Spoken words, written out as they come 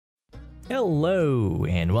Hello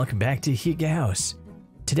and welcome back to Higa House.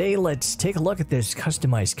 Today let's take a look at this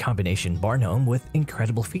customized combination barn home with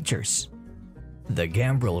incredible features. The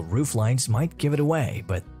gambrel roof lines might give it away,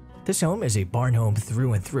 but this home is a barn home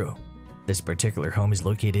through and through. This particular home is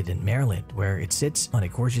located in Maryland, where it sits on a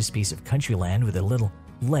gorgeous piece of country land with a little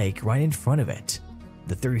lake right in front of it.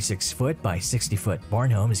 The 36-foot by 60-foot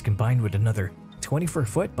barn home is combined with another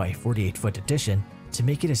 24-foot by 48-foot addition to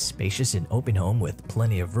make it a spacious and open home with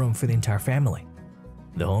plenty of room for the entire family.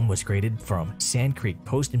 The home was created from Sand Creek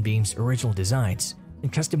Post and Beam's original designs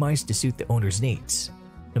and customized to suit the owner's needs.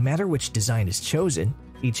 No matter which design is chosen,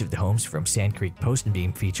 each of the homes from Sand Creek Post and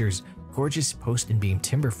Beam features gorgeous post and beam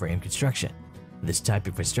timber frame construction. This type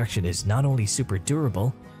of construction is not only super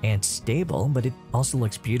durable and stable, but it also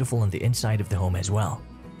looks beautiful on the inside of the home as well.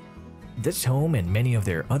 This home and many of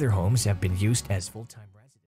their other homes have been used as full-time